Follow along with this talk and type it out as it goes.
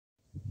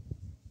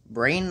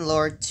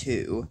Brainlore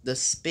 2, the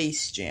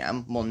Space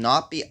Jam, will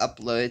not be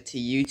uploaded to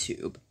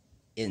YouTube.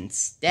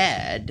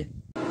 Instead,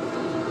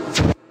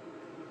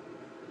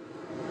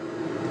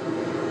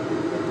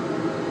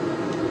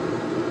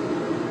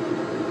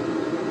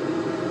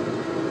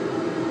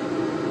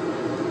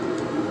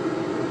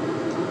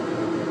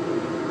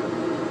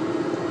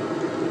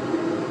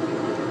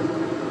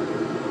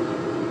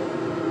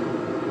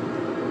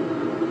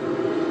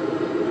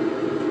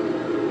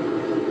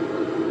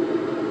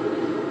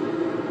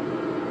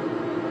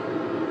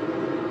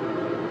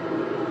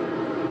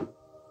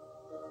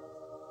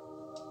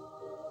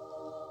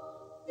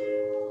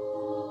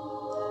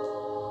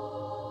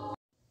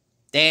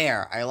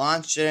 there, I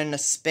launched it into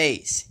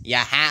space. Ya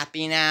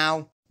happy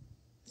now?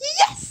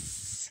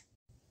 Yes!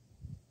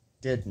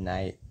 Good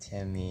night,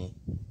 Timmy.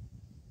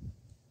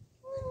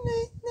 Good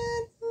night,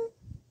 Dad.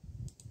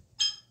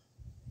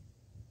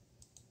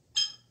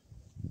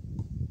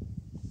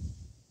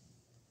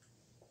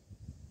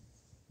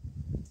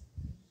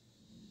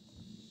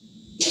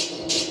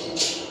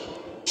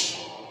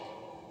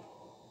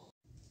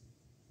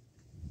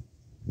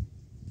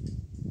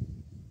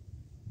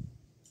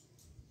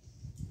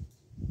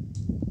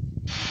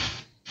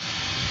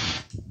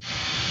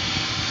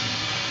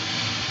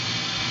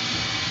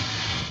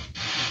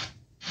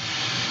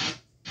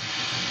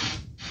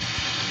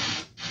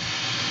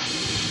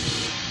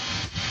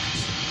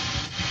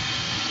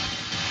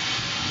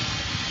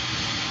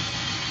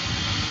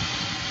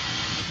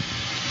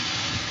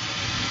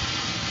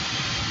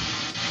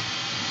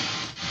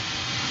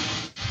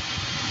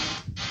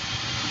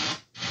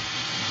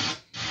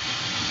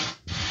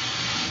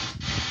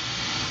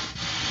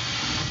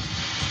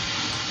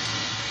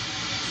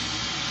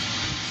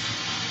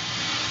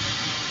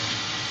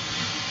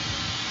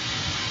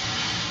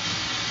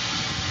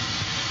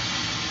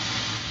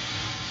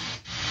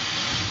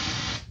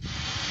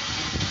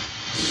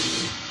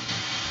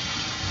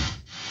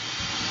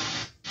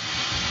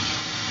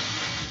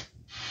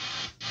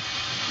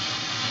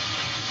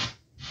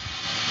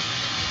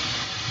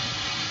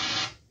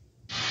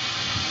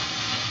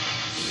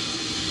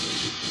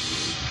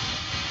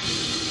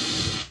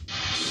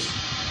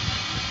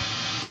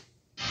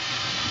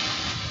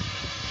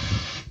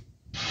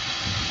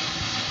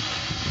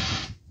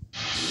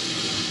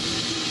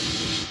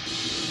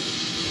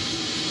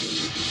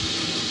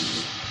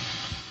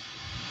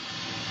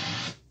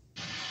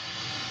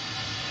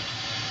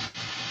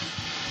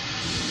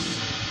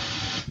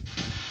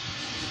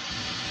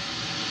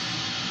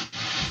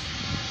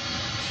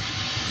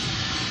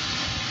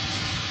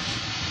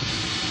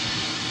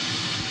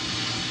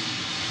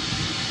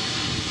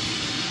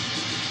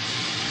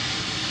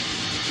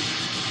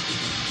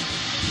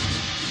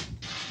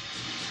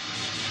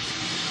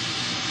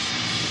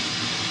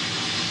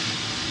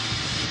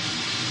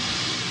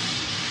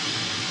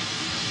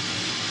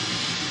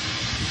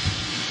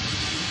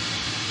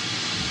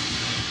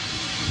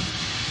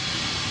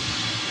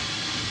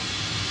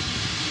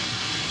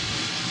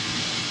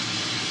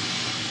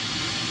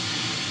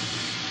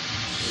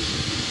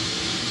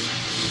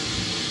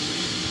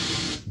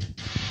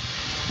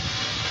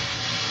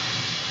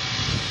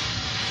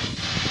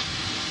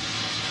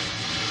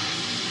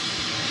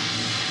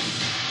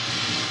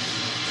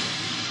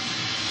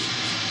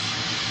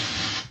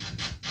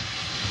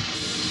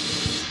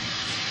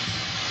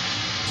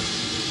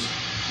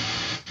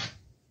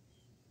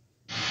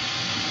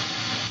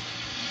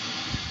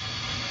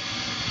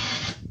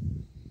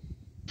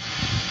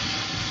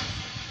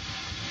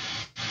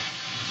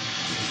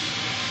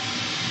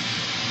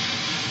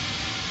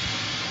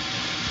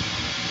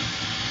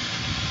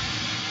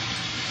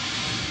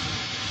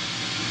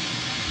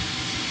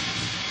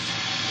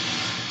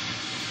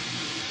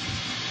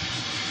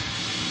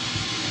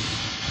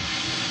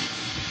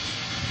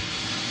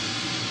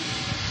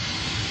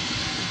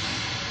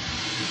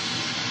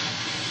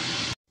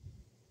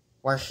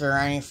 Was there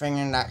anything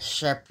in that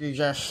ship you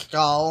just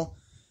stole?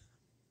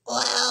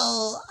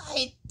 Well,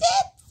 I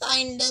did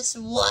find this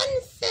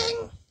one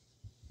thing.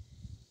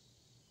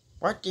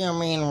 What do you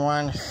mean,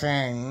 one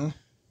thing?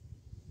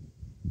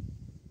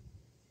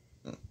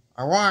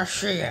 I want to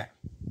see it.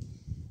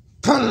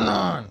 Put it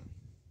on!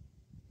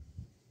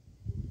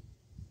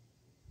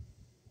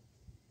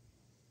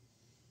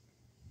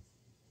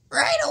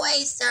 Right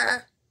away,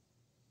 sir.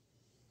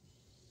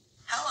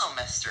 Hello,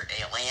 Mr.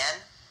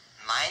 Alien.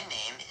 My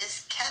name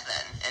is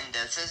Kevin, and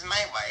this is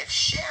my wife,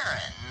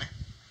 Sharon.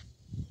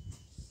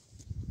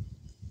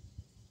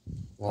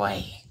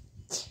 Wait.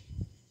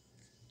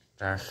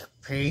 Those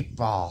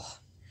people,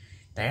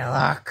 they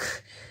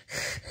look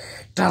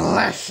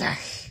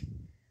delicious.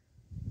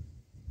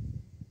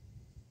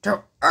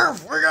 To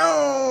Earth we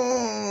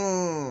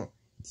go!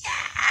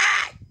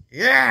 Yeah!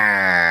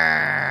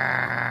 Yeah!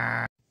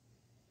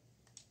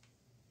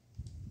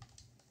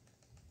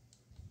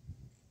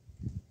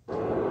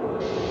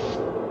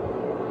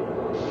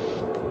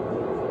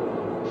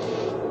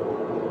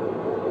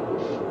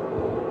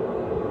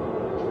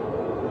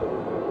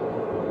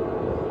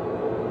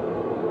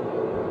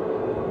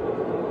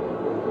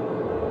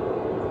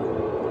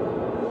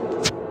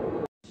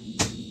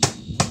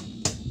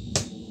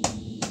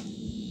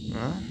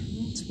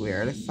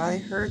 weird if I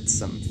heard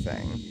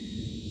something.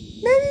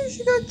 Maybe you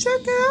should go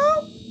check it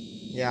out?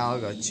 Yeah,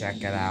 I'll go check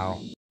it out.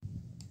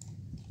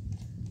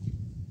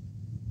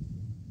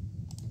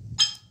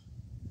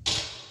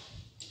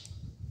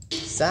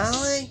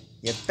 Sally,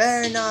 you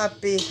better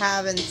not be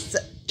having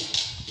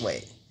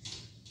wait.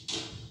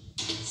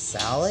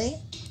 Sally?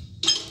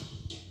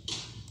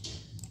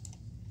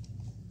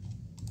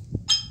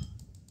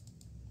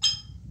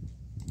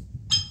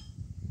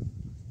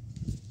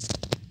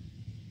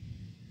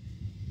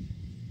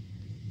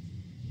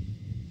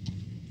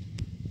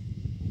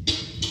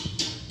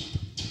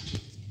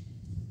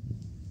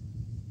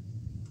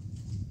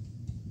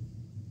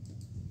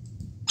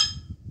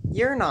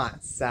 You're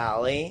not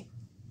Sally.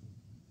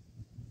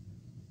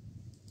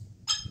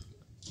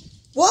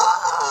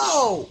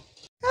 Whoa!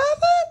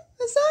 Kevin?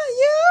 Is that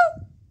you?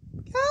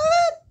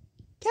 Kevin?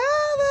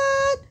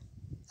 Kevin!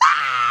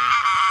 Ah!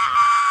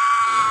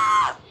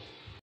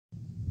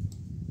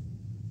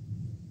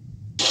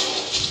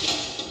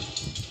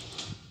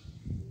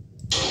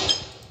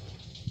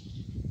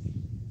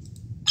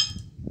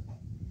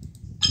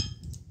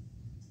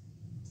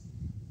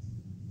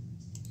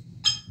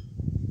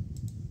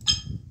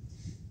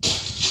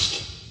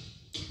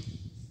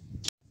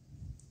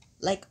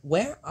 Like,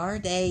 where are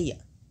they?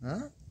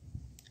 Huh?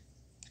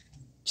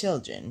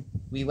 Children,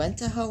 we went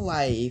to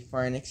Hawaii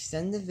for an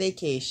extended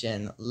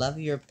vacation. Love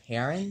your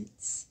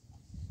parents?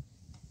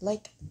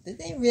 Like, did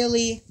they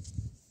really?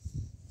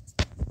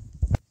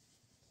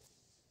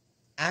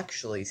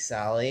 Actually,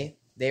 Sally,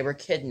 they were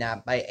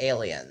kidnapped by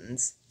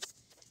aliens.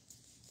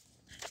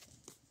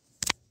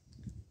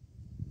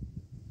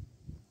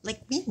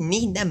 Like, we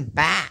need them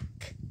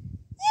back.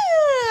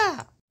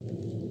 Yeah!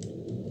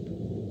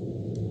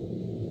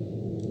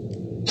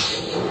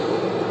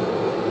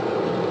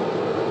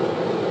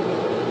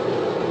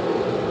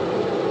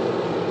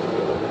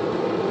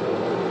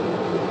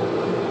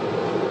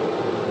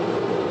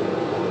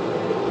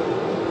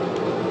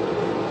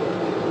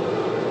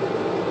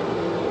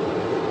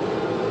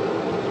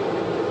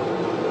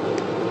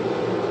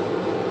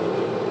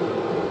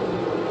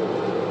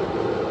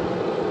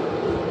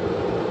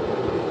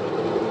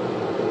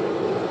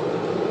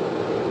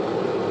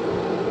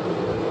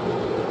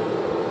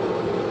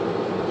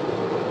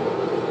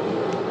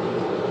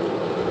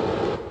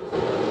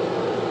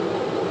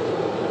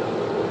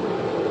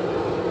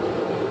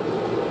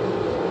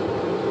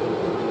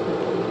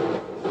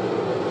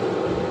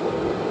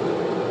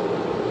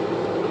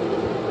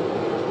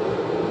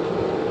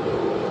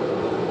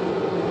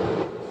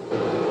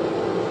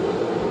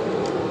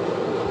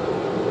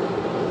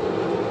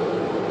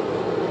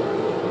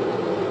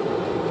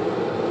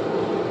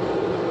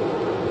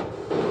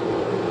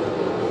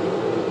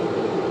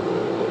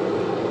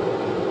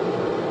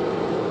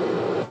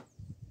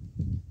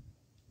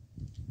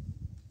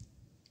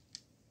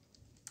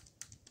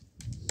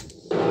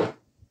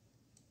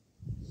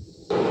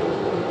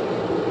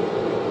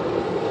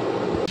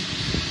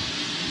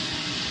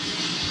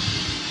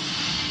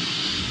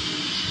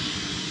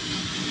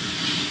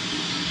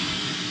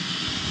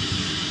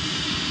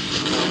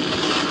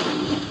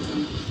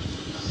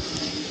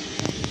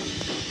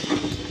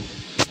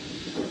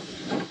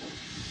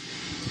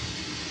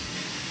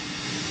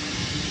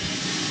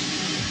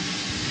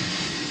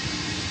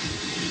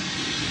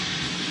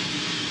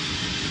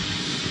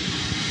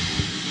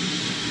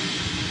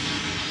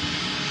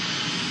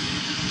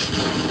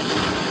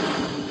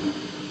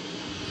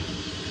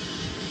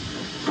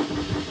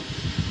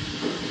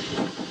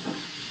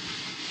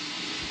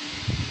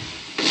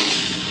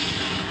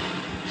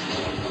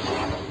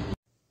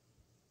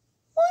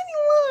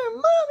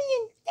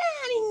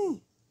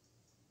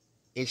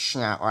 It's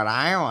not what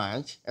I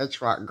want. It's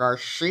what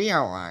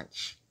Garcia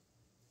wants.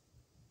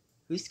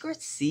 Who's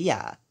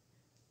Garcia?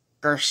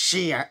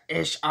 Garcia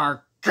is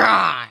our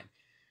god!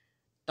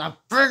 The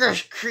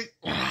biggest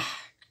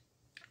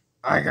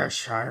I got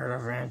tired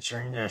of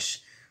answering this.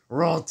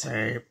 Roll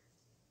tape.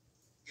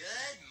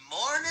 Good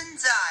morning,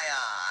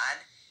 Zion.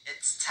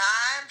 It's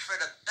time for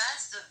the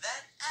best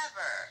event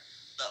ever.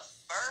 The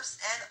first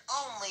and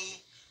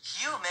only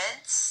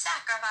human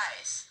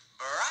sacrifice.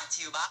 Brought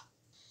to you by...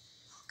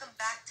 Welcome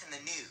back to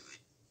the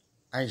news.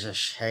 I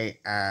just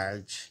hate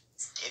ads.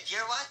 If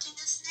you're watching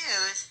this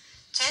news,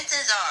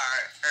 chances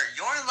are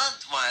your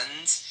loved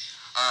ones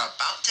are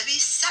about to be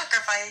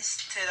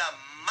sacrificed to the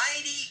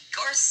mighty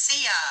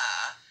Garcia.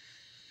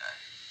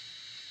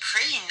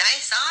 Pretty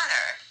nice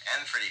honor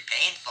and pretty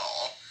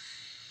painful.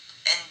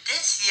 And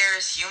this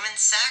year's human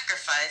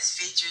sacrifice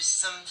features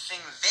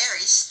something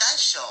very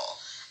special.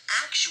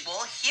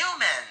 Actual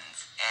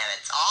humans. And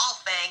it's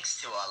all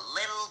thanks to a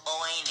little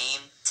boy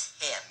named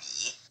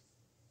Timmy.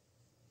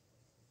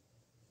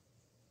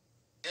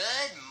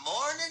 Good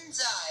morning,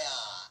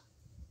 Zion.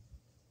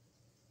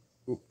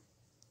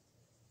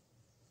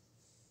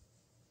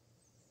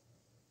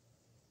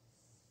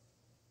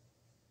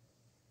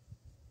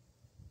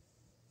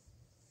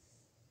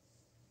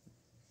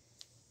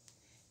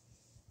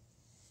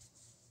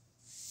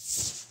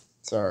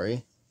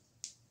 Sorry.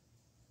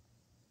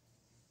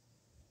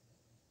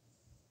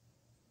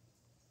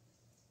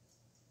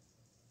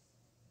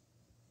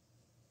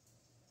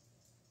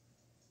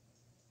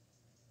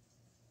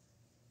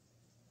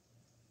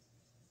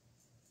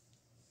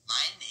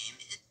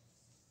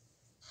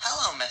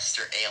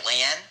 Mr.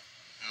 Alien.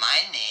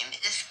 My name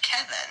is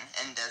Kevin,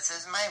 and this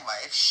is my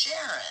wife,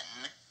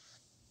 Sharon.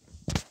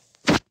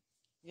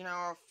 You know,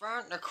 I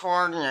found the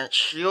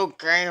coordinates you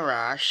gave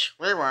us.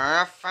 We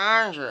want to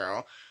find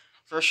you.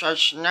 For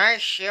such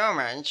nice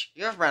humans,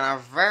 you've been a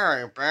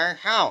very big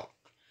help.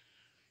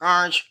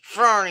 Guards,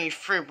 throw these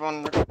people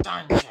in the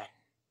dungeon.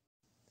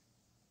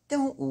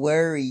 Don't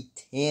worry,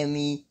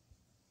 Timmy.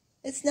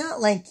 It's not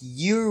like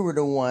you were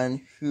the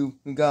one who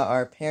got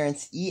our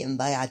parents eaten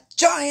by a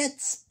giant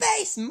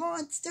space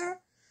monster.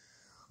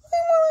 I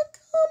want to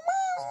call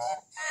Mommy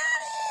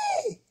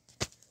and Daddy.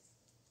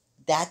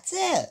 That's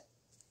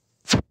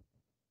it.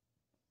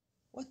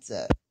 What's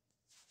it?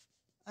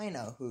 I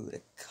know who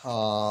to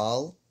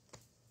call.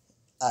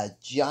 A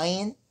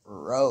giant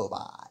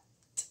robot.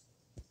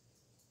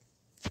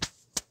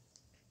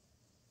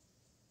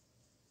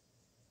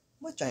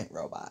 What giant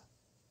robot?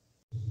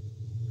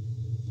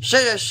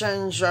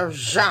 Citizens of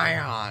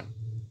Zion,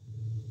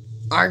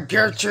 I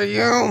give to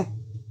you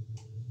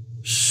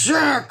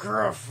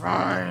sacrifice.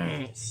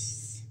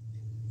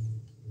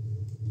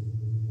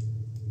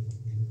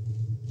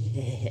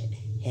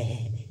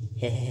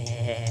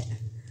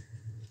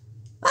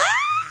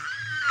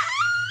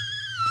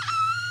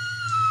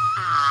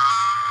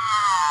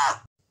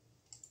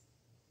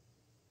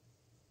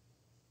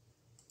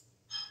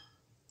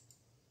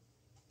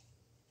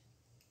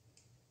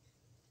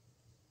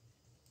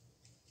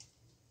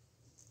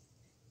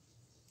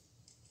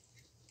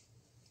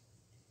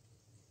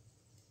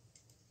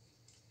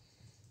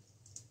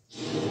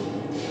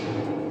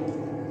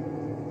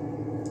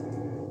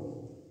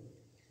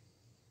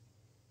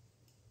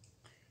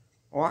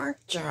 What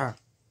the?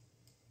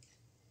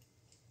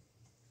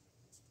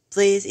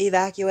 Please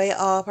evacuate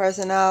all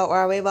personnel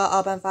or we will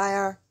open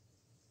fire.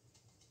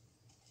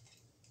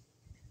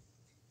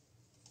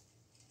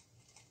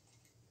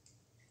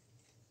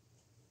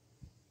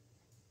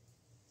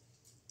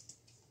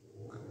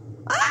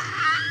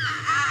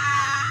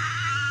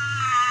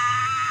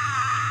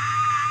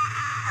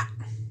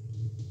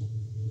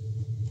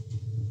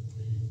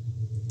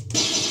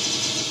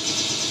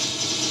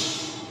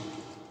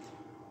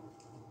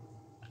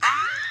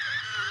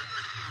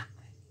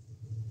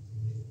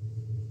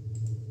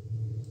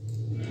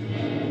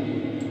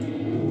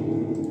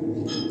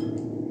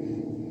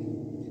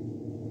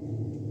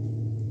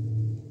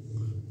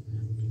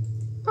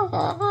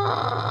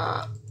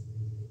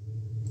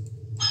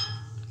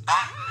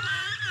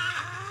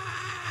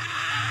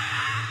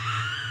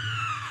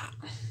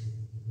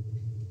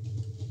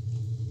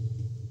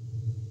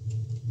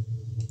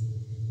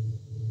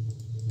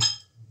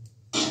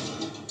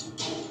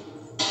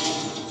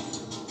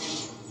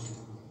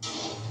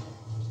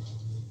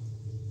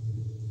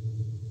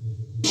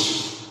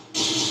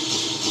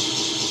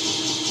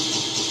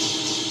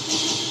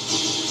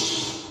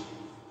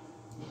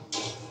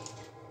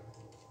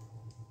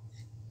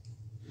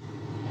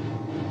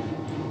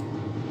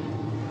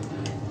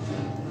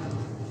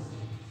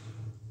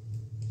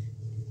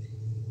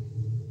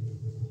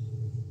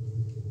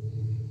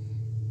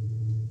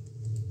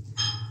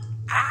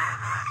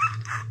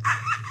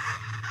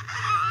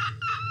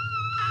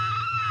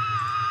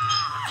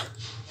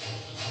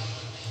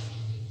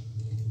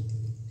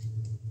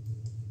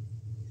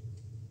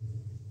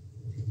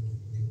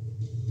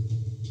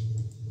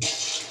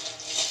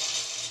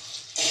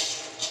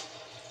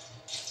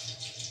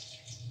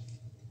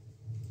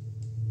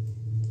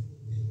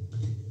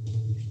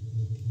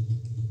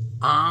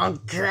 I'll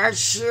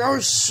get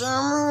you,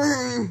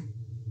 Sharon.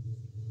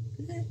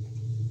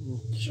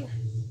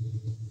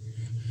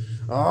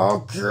 I'll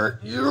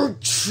get you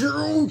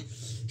too,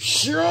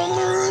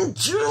 Sharon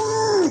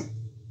too.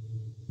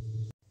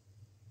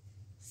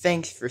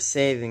 Thanks for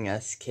saving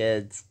us,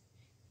 kids.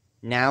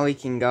 Now we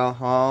can go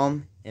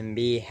home and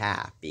be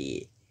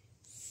happy.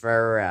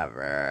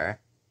 Forever.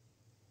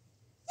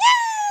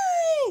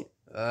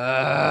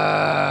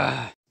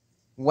 Yay!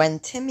 When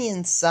Timmy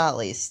and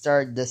Sally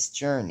started this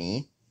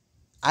journey,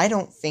 I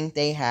don't think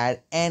they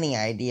had any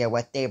idea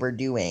what they were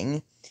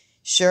doing.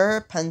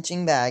 Sure,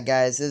 punching bad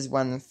guys is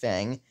one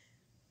thing,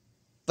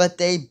 but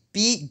they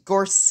beat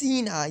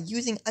Gorsina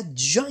using a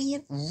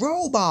giant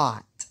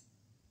robot.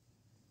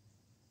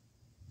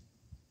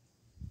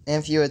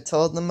 And if you had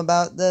told them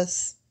about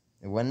this,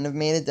 it wouldn't have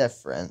made a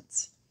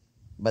difference.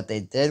 But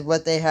they did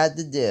what they had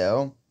to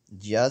do,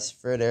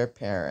 just for their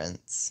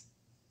parents.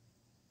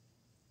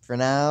 For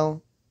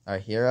now, our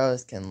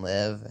heroes can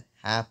live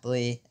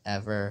happily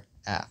ever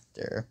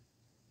after.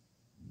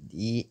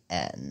 The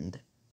end.